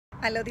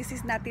Hello, this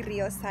is Nati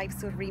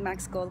Rios-Sipes of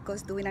Remax Gold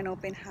Coast doing an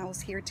open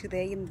house here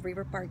today in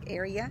River Park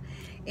area.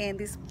 And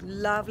this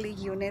lovely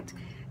unit,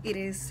 it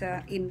is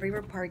in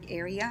River Park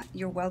area.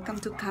 You're welcome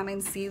to come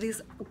and see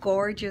this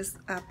gorgeous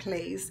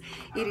place.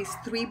 It is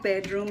 3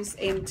 bedrooms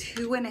and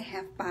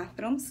 2.5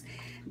 bathrooms.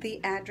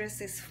 The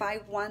address is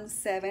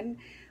 517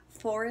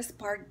 Forest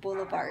Park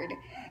Boulevard.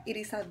 It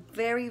is a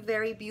very,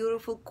 very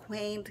beautiful,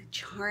 quaint,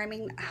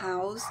 charming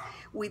house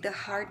with the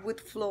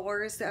hardwood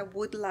floors,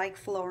 wood-like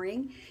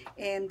flooring,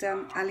 and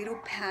a little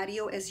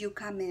patio as you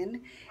come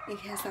in. It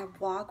has a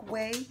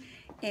walkway,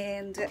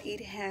 and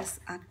it has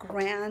a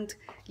grand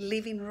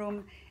living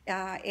room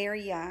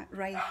area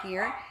right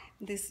here.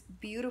 This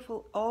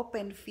beautiful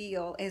open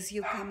feel as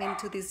you come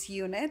into this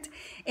unit,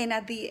 and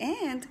at the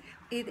end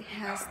it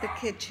has the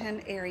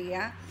kitchen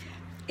area.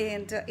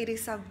 And it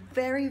is a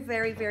very,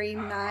 very, very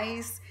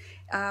nice,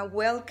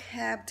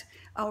 well-kept,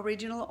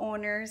 original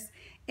owners.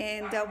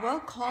 And well,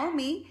 call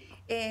me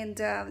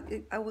and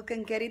we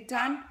can get it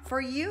done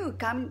for you.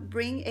 Come,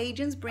 bring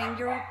agents, bring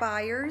your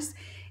buyers,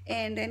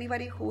 and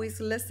anybody who is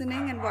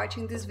listening and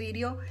watching this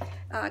video,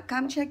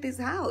 come check this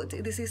out.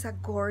 This is a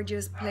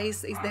gorgeous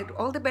place. Is that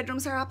all the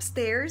bedrooms are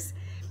upstairs,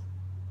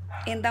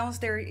 and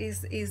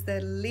downstairs is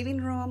the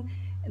living room,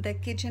 the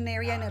kitchen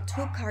area, and a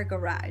 2-car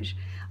garage.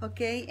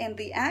 Okay, and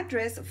the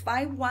address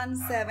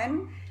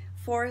 517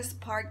 Forest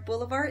Park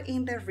Boulevard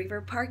in the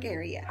River Park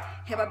area.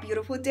 Have a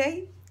beautiful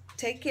day.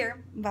 Take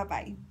care.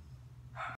 Bye-bye.